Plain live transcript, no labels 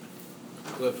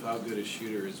Cliff, how good a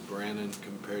shooter is Brandon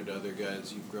compared to other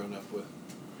guys you've grown up with?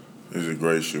 He's a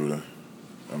great shooter.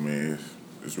 I mean,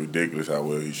 it's ridiculous how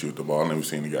well he shoots the ball. I've never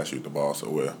seen a guy shoot the ball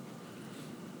so well.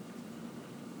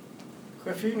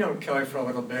 Cliff, you know Kelly for a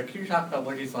little bit. Can you talk about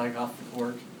what he's like off the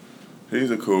court? He's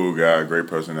a cool guy, great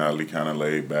personality, kind of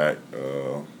laid back,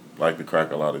 like to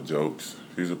crack a lot of jokes.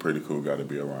 He's a pretty cool guy to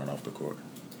be around off the court.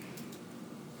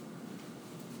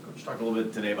 Coach, talk a little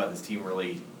bit today about this team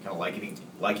really kind of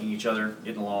liking each other,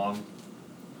 getting along, kind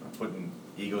of putting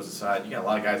egos aside. You got a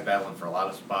lot of guys battling for a lot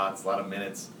of spots, a lot of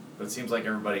minutes, but it seems like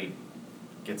everybody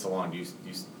gets along. Do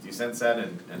you sense that,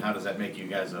 and how does that make you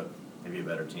guys maybe a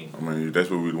better team? I mean, that's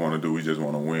what we want to do. We just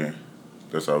want to win.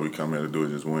 That's all we come here to do,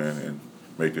 is just win and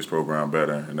make this program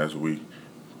better, and that's what we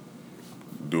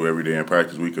do every day in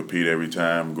practice. We compete every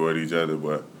time, go at each other,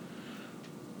 but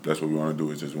that's what we want to do,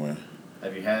 is just win.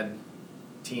 Have you had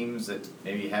teams that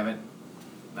maybe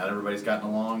not everybody's gotten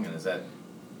along, and is that?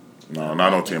 No,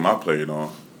 not on team I played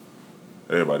on.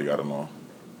 Everybody got along.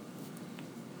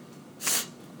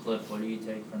 Cliff, what do you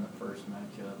take from the first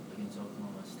matchup against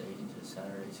Oklahoma State into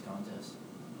Saturday's contest?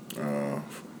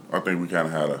 I think we kind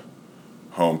of had a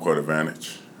home court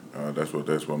advantage. That's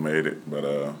what made it. But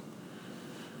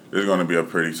it's going to be a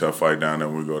pretty tough fight down there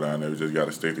when we go down there. We just got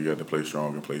to stick together, play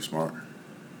strong, and play smart.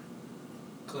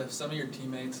 Cliff, some of your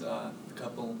teammates, a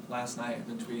couple last night, have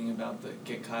been tweeting about the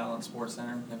Get Kyle on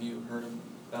SportsCenter. Have you heard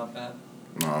about that?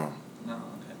 No. No,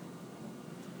 okay.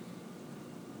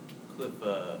 Cliff,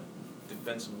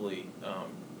 defensively,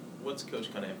 what's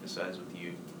Coach kind of emphasized with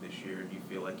you this year? Do you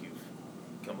feel like you've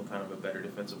become a kind of a better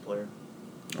defensive player?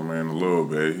 I mean, a little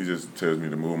bit. He just tells me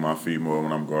to move my feet more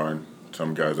when I'm guarding.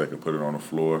 Some guys that can put it on the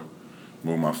floor,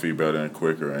 move my feet better and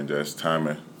quicker, and just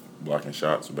timing, blocking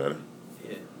shots better.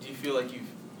 Yeah. Do you feel like you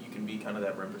can be kind of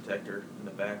that rim protector in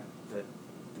the back that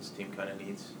this team kind of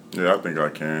needs? Yeah, I think I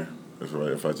can. That's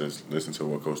right, if I just listen to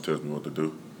what Coach tells me what to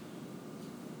do.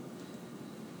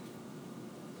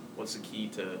 What's the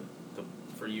key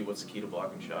for you? What's the key to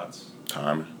blocking shots?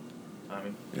 Timing.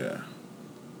 Timing? Yeah.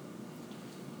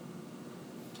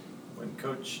 When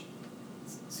Coach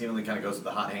seemingly kind of goes with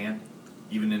the hot hand,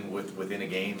 even within a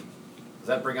game, does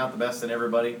that bring out the best in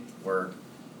everybody? Where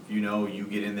if you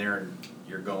get in there and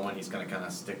you're going, he's going to kind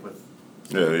of stick with.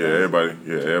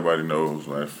 Everybody knows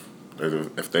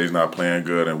if they's not playing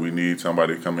good and we need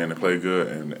somebody to come in and play good,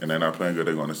 and they're not playing good,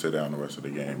 they're going to sit down the rest of the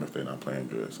game if they're not playing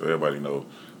good. So everybody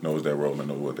knows their role and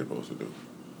knows what they're supposed to do.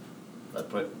 That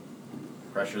put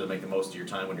pressure to make the most of your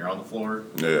time when you're on the floor.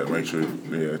 Yeah, make sure.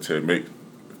 Yeah,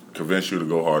 convince you to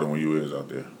go harder when you is out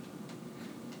there.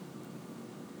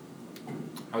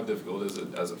 How difficult is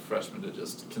it as a freshman to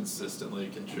just consistently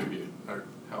contribute, or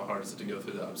how hard is it to go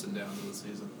through the ups and downs of the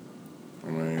season? I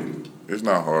mean, it's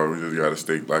not hard. We just got to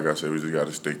stick. Like I said, we just got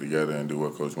to stick together and do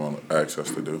what Coach asks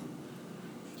us to do.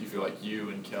 Do you feel like you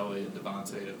and Kelly and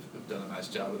Devontae have done a nice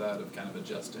job of that, of kind of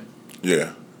adjusting?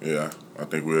 Yeah. I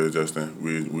think we're adjusting.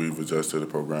 We've adjusted the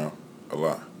program a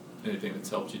lot. Anything that's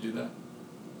helped you do that?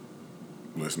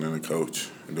 Listening to Coach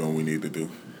and doing what we need to do.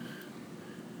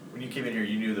 When you came in here,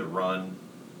 you knew the run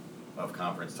of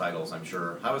conference titles, I'm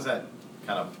sure. How was that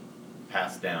kind of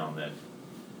passed down that,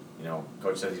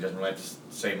 Coach says he doesn't really have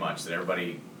to say much, that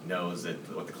everybody knows that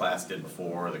what the class did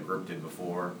before, the group did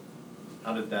before?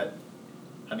 How do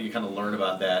you kind of learn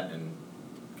about that and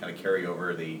kind of carry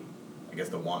over the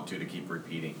want to keep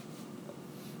repeating?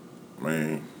 I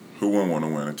mean, who wouldn't want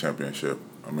to win a championship?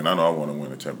 I mean, I know I want to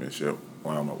win a championship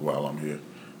while I'm here.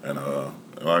 And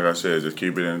like I said, just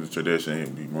keep it in the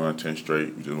tradition. We won 10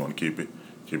 straight. We just want to keep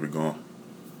it going.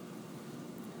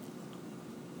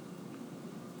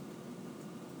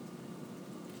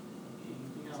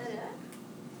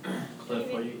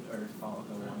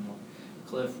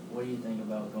 Cliff, what do you think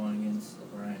about going against the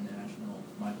Bryant National,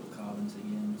 Michael Cobbins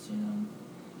again, seen him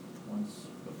once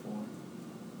before?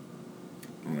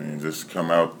 I mean, just come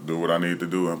out, do what I need to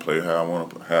do, and play how I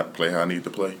want to play. How I need to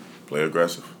play. Play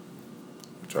aggressive.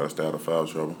 Try to stay out of foul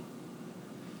trouble.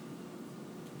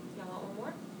 Y'all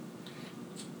want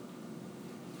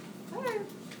one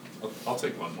more? I'll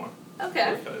take one more.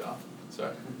 Okay. Cut it off.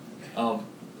 Sorry.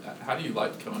 How do you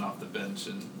like coming off the bench,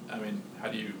 and I mean, how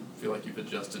do you feel like you've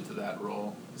adjusted to that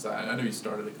role? Because I know you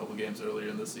started a couple games earlier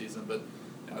in the season, but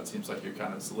it seems like you're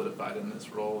kind of solidified in this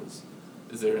role.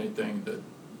 Is there anything that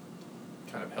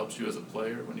kind of helps you as a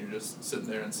player when you're just sitting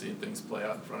there and seeing things play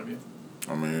out in front of you?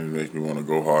 I mean, it makes me want to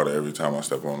go harder every time I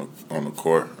step on the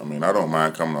court. I mean, I don't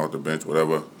mind coming off the bench.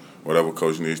 Whatever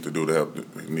coach needs me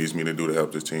to do to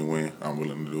help this team win, I'm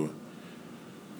willing to do it.